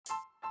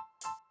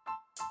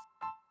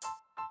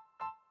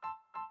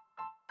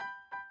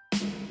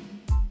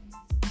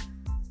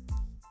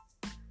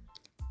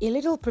A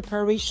little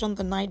preparation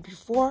the night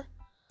before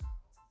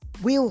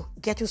will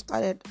get you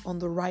started on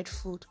the right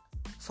foot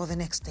for the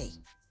next day.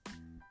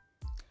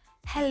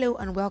 Hello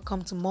and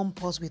welcome to Mom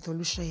Pause with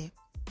Olusheye.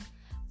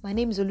 My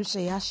name is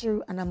Olusheye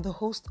Ashiru and I'm the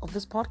host of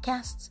this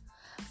podcast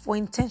for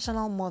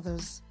intentional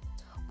mothers,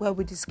 where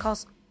we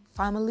discuss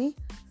family,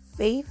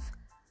 faith,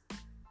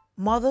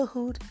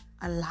 motherhood,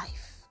 and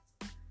life.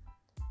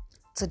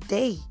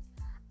 Today,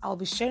 I'll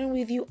be sharing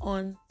with you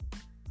on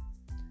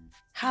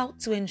how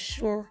to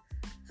ensure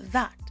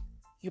that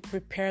you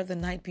prepare the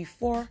night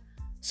before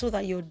so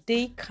that your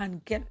day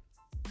can get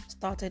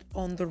started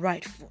on the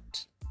right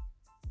foot.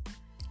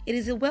 It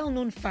is a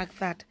well-known fact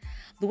that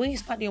the way you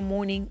start your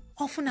morning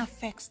often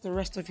affects the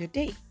rest of your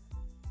day.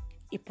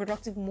 A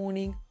productive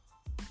morning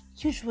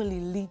usually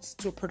leads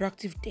to a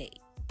productive day.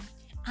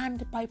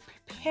 And by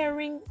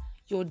preparing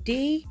your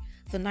day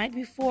the night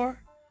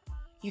before,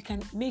 you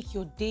can make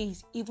your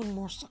days even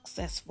more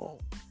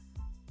successful.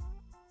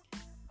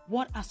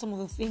 What are some of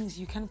the things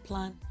you can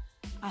plan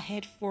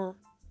ahead for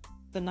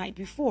the night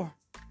before?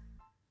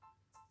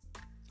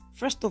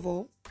 First of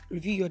all,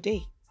 review your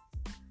day.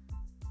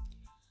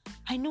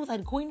 I know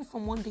that going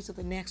from one day to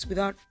the next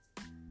without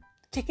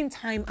taking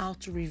time out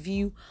to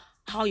review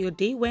how your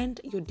day went,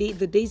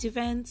 the day's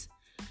events,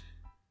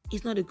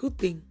 is not a good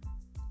thing.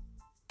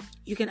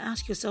 You can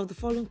ask yourself the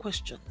following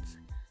questions.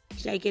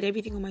 Did I get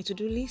everything on my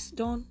to-do list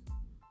done?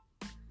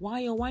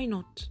 Why or why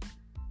not?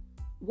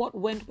 What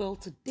went well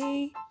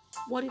today?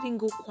 What didn't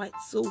go quite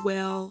so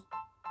well?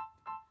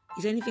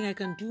 Is there anything I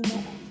can do more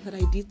of that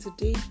I did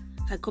today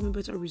that got me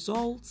better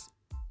results?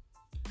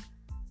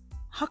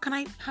 How can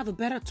I have a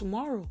better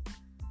tomorrow?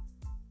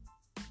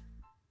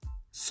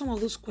 Some of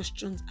those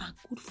questions are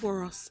good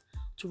for us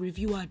to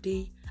review our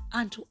day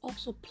and to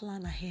also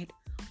plan ahead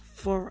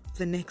for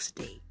the next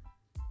day.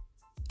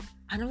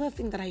 Another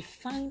thing that I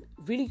find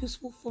really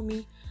useful for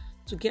me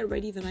to get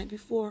ready the night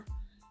before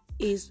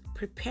is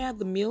prepare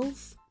the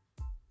meals,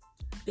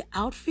 the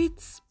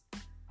outfits,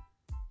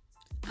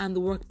 and the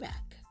work bag.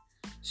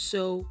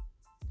 So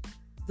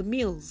the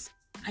meals,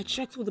 I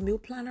check through the meal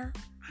planner.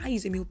 I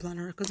use a meal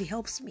planner because it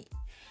helps me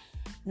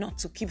not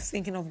to keep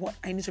thinking of what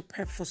I need to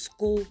prep for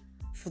school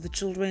for the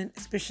children,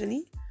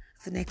 especially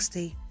the next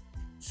day.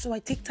 So I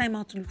take time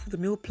out to look through the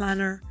meal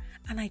planner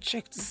and I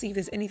check to see if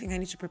there's anything I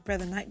need to prepare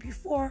the night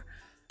before.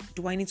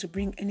 Do I need to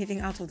bring anything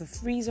out of the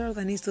freezer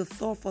that needs to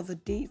thaw for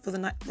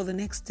the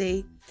next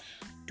day?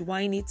 Do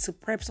I need to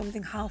prep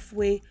something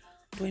halfway?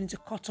 Do I need to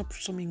cut up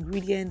some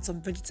ingredients,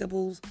 some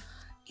vegetables?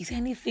 Is there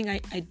anything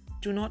I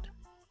do not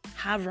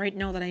have right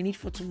now that I need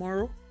for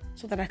tomorrow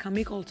so that I can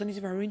make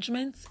alternative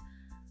arrangements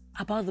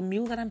about the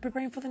meal that I'm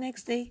preparing for the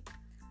next day?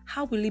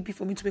 How will it be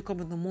for me to wake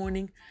up in the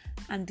morning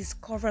and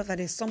discover that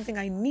there's something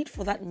I need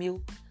for that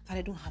meal that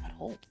I don't have at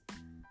home?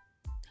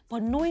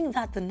 But knowing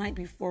that the night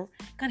before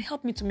can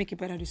help me to make a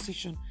better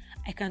decision.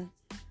 I can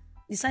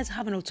decide to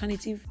have an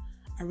alternative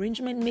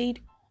arrangement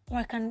made, or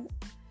I can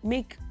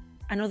make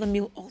another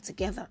meal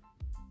altogether.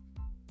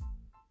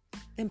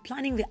 Then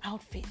planning the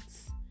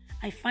outfits.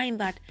 I find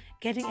that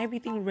getting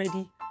everything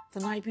ready the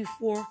night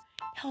before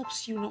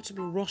helps you not to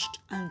be rushed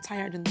and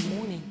tired in the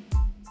morning.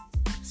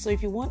 So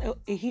if you want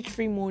a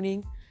hitch-free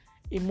morning,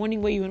 a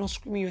morning where you're not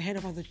screaming your head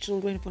about the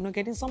children for not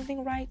getting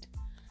something right,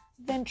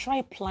 then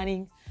try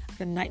planning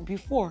the night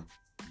before.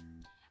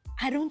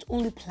 I don't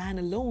only plan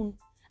alone.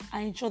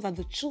 I ensure that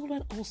the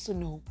children also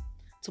know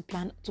to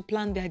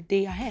plan their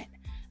day ahead.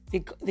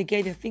 They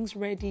get their things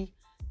ready,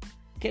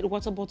 get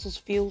water bottles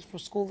filled for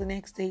school the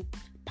next day,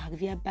 pack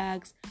their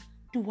bags,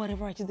 do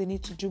whatever it is they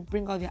need to do,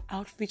 bring out their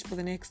outfits for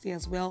the next day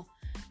as well.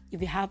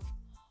 If they have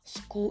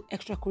school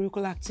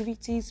extracurricular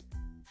activities,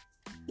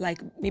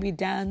 like maybe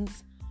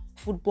dance,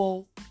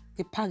 football,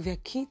 they pack their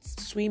kits,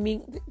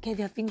 swimming, get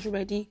their things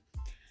ready,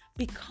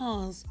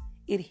 because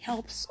it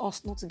helps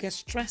us not to get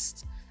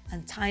stressed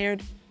and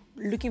tired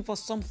looking for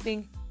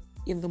something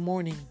in the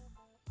morning.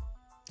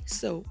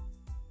 So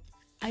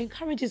I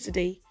encourage you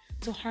today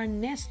to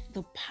harness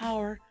the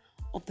power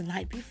of the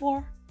night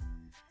before.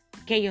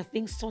 Get your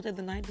things sorted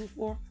the night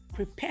before.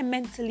 Prepare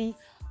mentally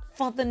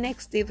for the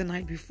next day the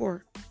night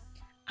before.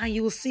 And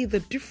you will see the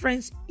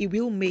difference it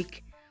will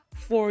make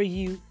for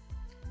you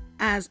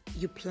as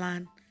you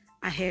plan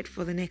ahead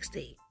for the next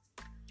day.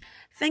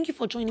 Thank you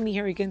for joining me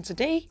here again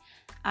today.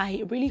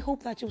 I really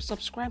hope that you'll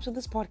subscribe to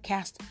this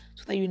podcast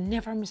so that you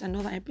never miss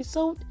another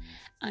episode.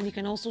 And you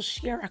can also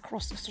share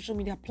across the social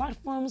media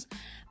platforms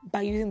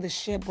by using the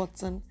share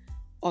button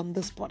on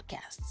this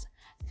podcast.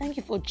 Thank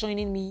you for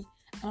joining me,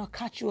 and I'll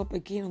catch you up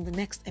again on the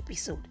next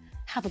episode.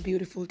 Have a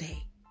beautiful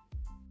day.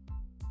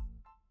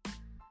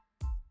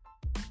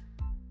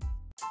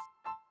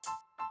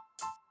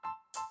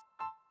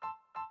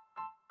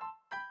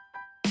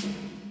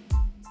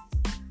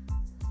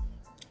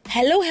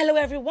 Hello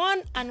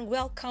everyone, and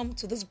welcome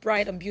to this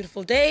bright and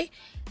beautiful day.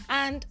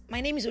 And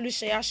my name is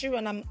Olusheye Ashiru,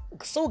 and I'm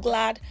so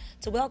glad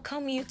to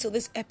welcome you to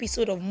this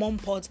episode of Mom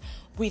Pods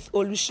with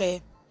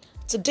Olusheye.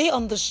 Today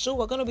on the show,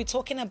 we're going to be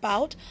talking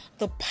about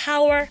the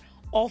power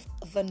of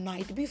the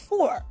night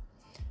before.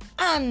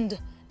 And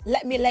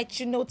let me let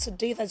you know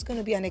today that's going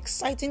to be an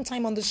exciting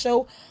time on the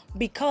show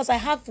because I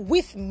have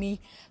with me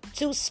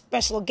two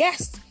special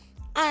guests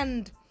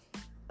and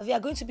they are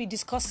going to be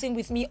discussing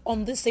with me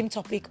on the same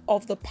topic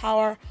of the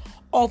power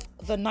of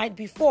the night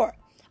before.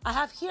 I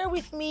have here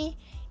with me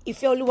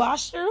Ifeoluwa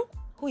Ashiru,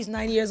 who is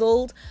 9 years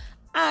old,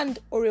 and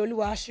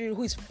Oreoluwa Ashiru,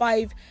 who is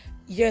 5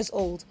 years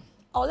old.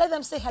 I'll let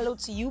them say hello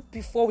to you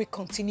before we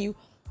continue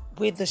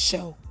with the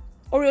show.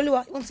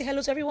 Oreoluwa, you want to say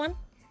hello to everyone?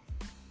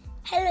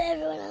 Hello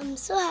everyone, I'm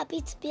so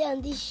happy to be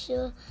on this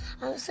show.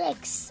 I'm so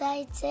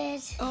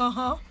excited.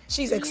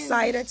 She's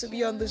excited to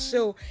be on the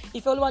show.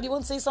 Ifeoluwa, do you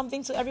want to say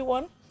something to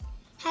everyone?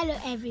 Hello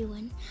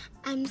everyone,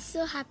 I'm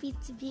so happy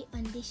to be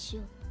on this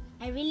show.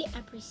 I really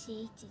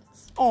appreciate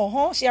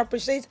it. She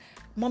appreciates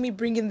mommy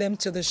bringing them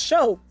to the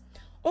show.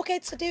 Okay,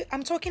 today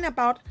I'm talking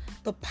about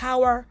the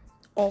power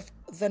of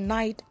the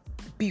night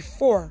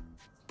before.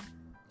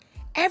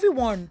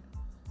 Everyone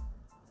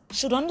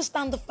should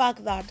understand the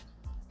fact that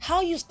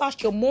how you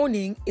start your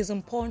morning is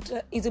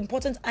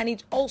important, and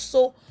it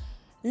also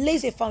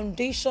lays a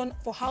foundation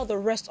for how the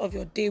rest of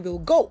your day will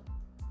go.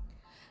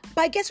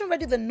 By getting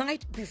ready the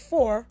night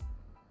before,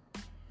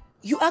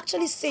 you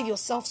actually save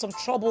yourself some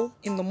trouble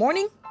in the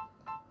morning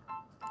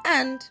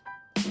and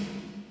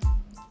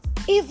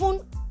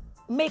even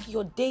make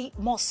your day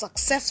more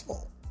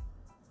successful.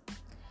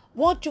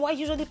 What do I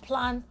usually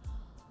plan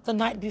the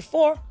night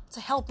before to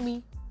help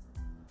me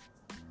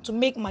to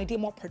make my day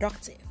more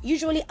productive?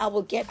 Usually I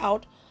will get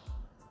out,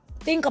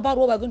 think about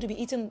what we're going to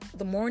be eating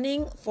the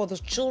morning for the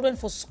children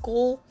for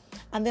school,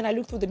 and then I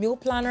look through the meal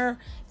planner.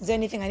 Is there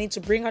anything I need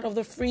to bring out of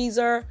the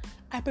freezer?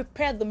 I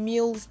prepare the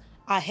meals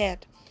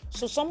ahead.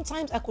 So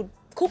sometimes I could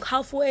cook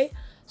halfway.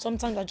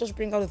 Sometimes I just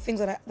bring out the things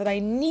that I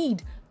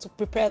need to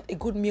prepare a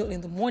good meal in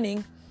the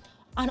morning,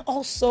 and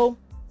also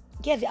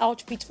get the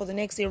outfit for the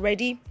next day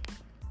ready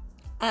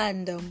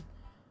and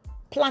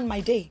plan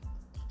my day.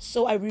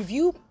 So I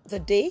review the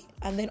day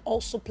and then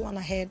also plan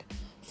ahead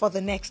for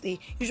the next day.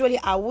 Usually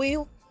I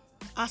will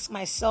ask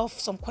myself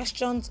some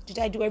questions. Did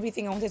I do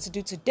everything I wanted to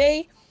do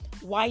today?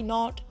 Why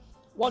not?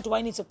 What do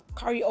I need to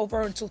carry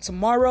over until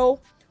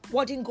tomorrow?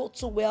 What didn't go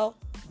too well?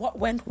 What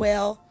went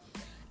well?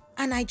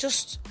 And I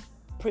just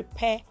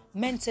prepare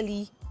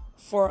mentally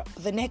for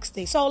the next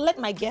day. So I'll let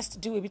my guests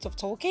do a bit of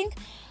talking.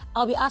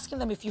 I'll be asking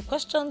them a few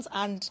questions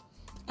and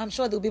I'm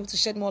sure they'll be able to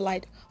shed more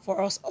light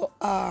for us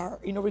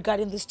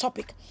regarding this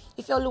topic.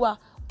 Ifeoluwa,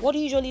 what do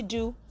you usually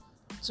do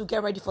to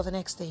get ready for the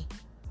next day?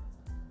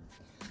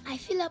 I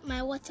fill up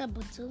my water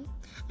bottle.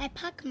 I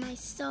pack my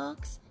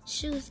socks,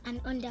 shoes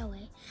and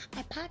underwear.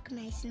 I pack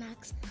my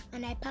snacks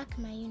and I pack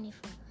my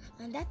uniform.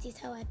 And that is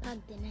how I pack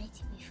the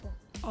night before.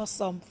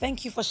 Awesome.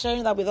 Thank you for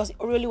sharing that with us.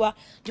 Oreoluwa,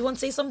 do you want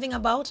to say something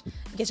about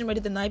getting ready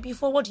the night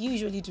before? What do you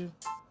usually do?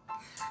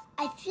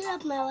 I fill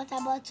up my water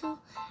bottle.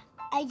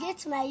 I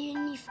get my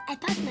I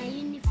pack my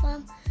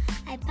uniform.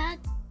 I pack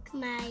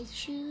my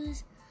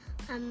shoes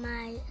and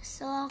my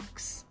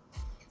socks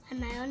and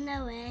my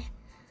underwear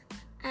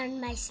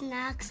and my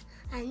snacks,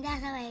 and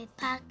that's how I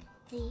pack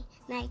the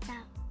night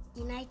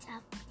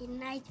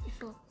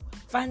before.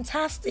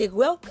 Fantastic.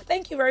 Well,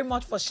 thank you very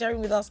much for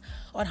sharing with us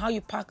on how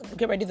you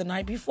get ready the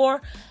night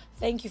before.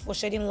 Thank you for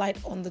shedding light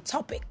on the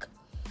topic.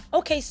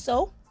 Okay,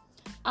 so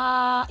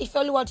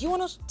Ifeoluwa, do you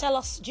want to tell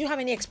us, do you have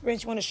any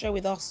experience you want to share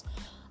with us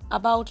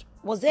about,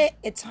 was there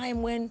a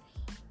time when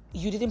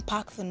you didn't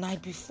pack the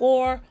night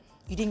before,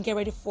 you didn't get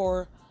ready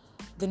for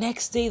the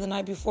next day the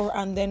night before,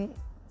 and then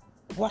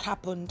what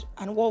happened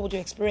and what was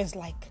your experience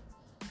like?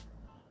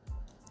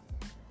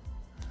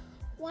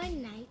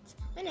 One night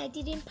when I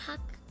didn't pack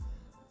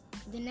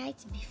the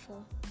night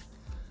before,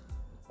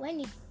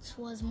 when it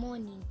was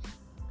morning,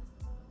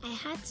 I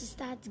had to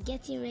start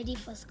getting ready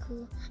for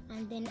school,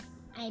 and then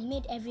I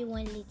made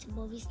everyone late,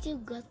 but we still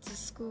got to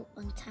school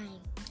on time.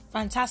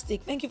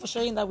 Fantastic. Thank you for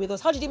sharing that with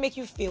us. How did it make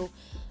you feel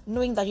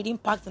knowing that you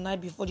didn't pack the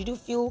night before? Did you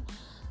feel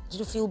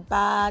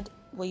bad?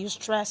 Were you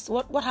stressed?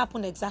 What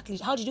happened exactly?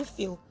 How did you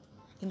feel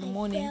in the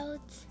morning? I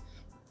felt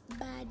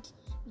bad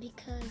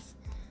because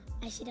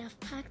I should have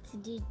packed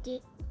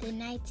the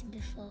night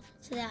before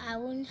so that I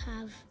won't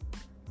have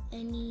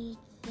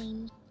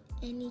anything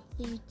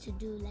to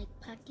do like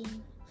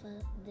packing for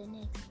the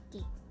next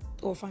day.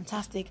 Oh,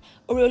 fantastic.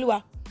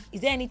 Oreoluwa,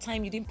 is there any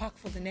time you didn't pack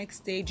for the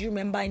next day? Do you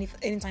remember any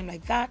time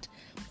like that?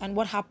 And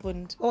what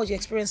happened? What was your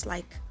experience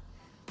like?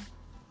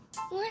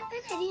 When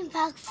I didn't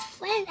pack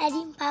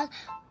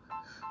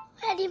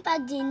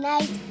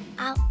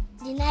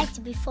the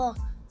night before,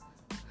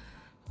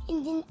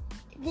 in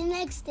the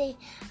next day,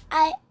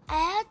 I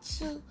had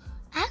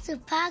to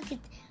pack it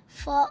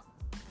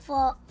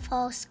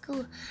for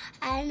school,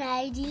 and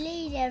I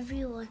delayed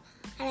everyone,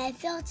 and I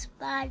felt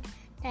bad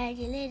that I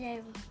delayed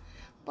everyone.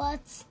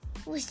 But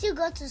we still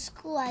got to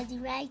school at the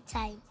right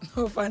time.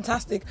 Oh,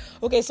 fantastic.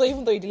 Okay, so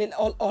even though you delayed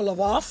all of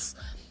us,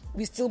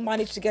 we still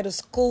managed to get to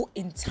school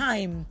in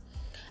time.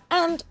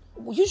 And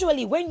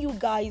usually when you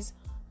guys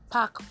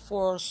pack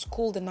for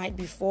school the night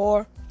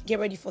before, get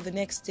ready for the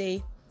next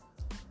day,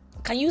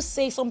 can you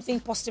say something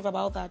positive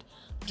about that?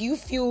 How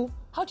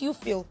do you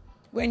feel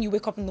when you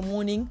wake up in the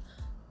morning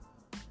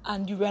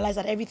and you realize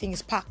that everything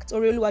is packed?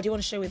 Oreoluwa, do you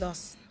want to share with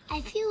us?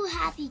 I feel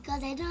happy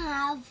because I don't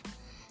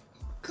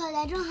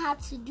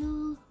have to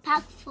do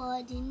pack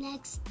for the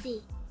next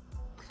day.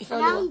 I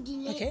don't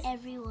delay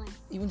everyone.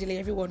 You won't delay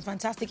everyone.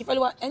 Fantastic.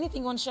 Ifeoluwa,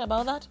 anything you want to share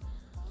about that?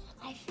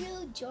 I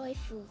feel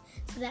joyful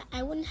so that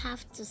I wouldn't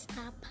have to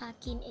start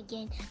packing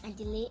again and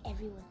delay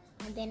everyone.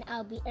 And then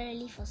I'll be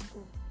early for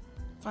school.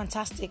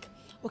 Fantastic.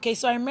 Okay,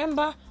 so I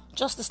remember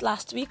just this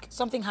last week,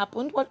 something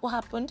happened. What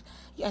happened?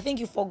 I think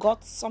you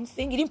forgot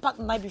something. You didn't pack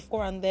the night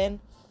before and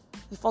then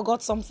you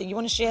forgot something. You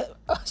want to share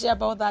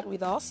about that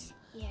with us?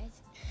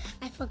 Yes.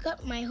 I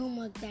forgot my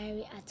homework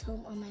diary at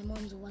home on my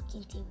mom's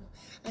working table.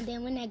 And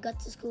then when I got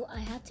to school, I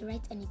had to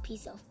write on a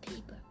piece of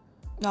paper.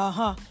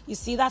 You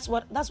see, that's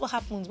what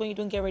happens when you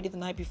don't get ready the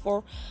night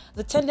before.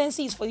 The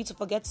tendency is for you to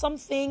forget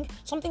something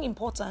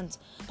important.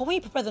 But when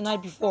you prepare the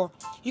night before,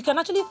 you can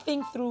actually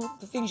think through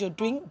the things you're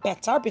doing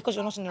better because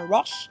you're not in a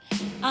rush.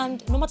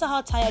 And no matter how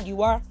tired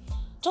you are,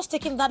 just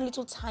taking that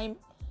little time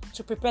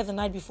to prepare the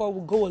night before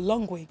will go a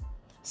long way.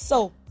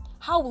 So,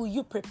 how will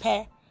you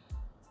prepare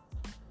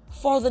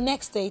for the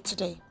next day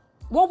today?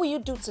 What will you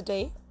do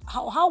today?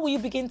 How will you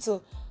begin to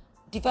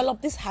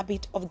develop this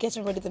habit of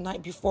getting ready the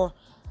night before?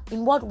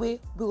 In what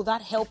way will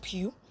that help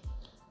you?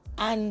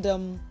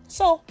 And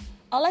so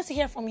I'd like to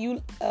hear from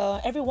you,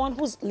 everyone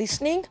who's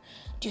listening.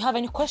 Do you have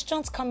any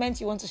questions, comments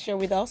you want to share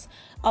with us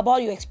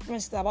about your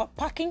experiences about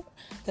packing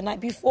the night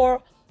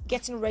before,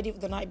 getting ready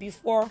the night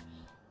before?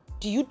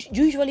 Do you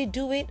usually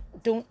do it?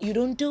 Don't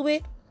do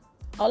it?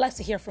 I'd like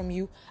to hear from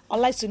you. I'd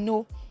like to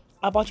know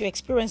about your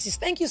experiences.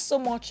 Thank you so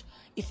much,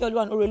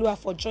 Ifeoluwa and Oreoluwa,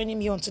 for joining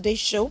me on today's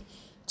show.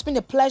 It's been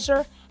a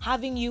pleasure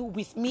having you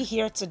with me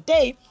here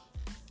today.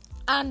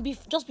 And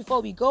just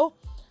before we go,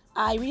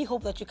 I really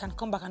hope that you can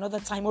come back another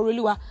time.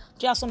 Oreoluwa,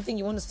 do you have something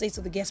you want to say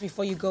to the guests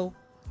before you go?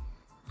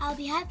 I'll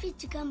be happy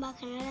to come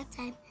back another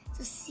time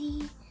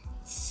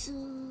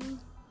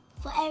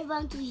for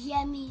everyone to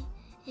hear me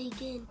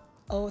again.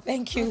 Oh,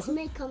 thank you. To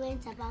make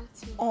comments about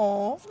me.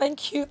 Oh,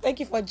 thank you. Thank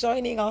you for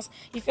joining us.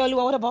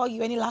 Ifeoluwa, what about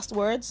you? Any last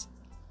words?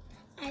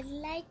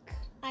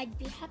 I'd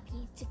be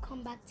happy to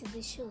come back to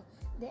the show.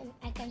 Then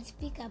I can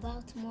speak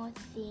about more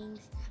things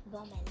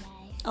about my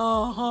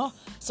life.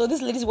 So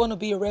these ladies want to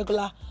be a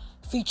regular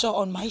feature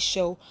on my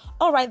show.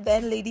 All right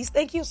then, ladies.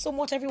 Thank you so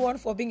much, everyone,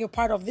 for being a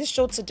part of this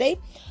show today.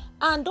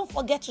 And don't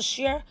forget to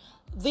share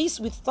this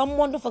with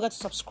someone. Don't forget to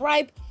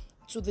subscribe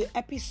to the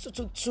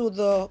episode, to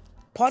the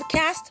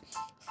podcast.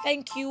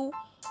 Thank you,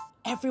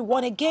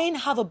 everyone. Again,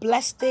 have a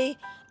blessed day.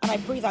 And I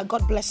pray that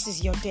God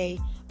blesses your day.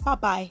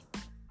 Bye-bye.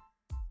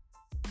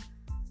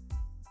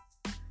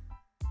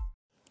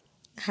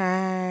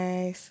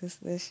 Hi,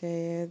 Sister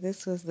Shaya.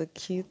 This was the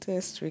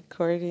cutest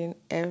recording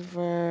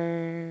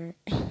ever.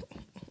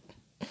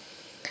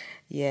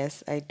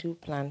 Yes, I do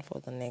plan for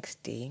the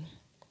next day.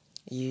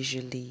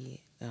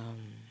 Usually,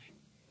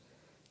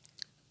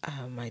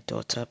 my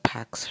daughter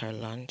packs her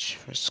lunch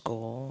for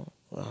school.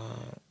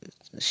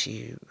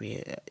 She,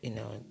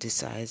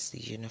 decides the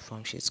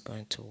uniform she's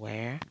going to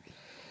wear.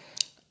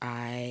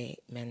 I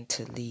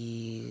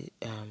mentally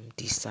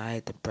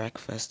decide the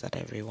breakfast that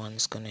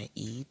everyone's going to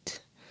eat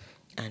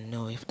and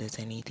know if there's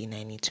anything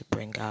I need to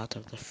bring out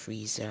of the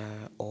freezer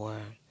or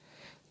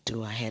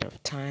do ahead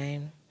of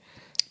time.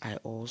 I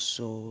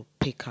also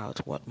pick out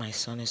what my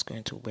son is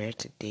going to wear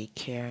to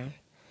daycare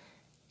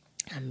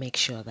and make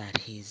sure that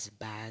his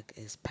bag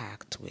is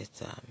packed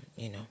with,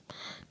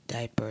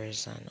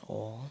 diapers and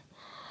all.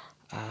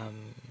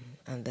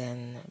 And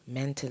then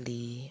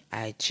mentally,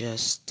 I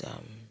just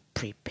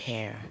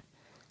prepare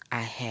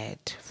ahead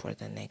for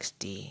the next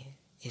day.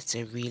 It's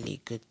a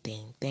really good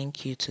thing.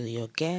 Thank you to your guests.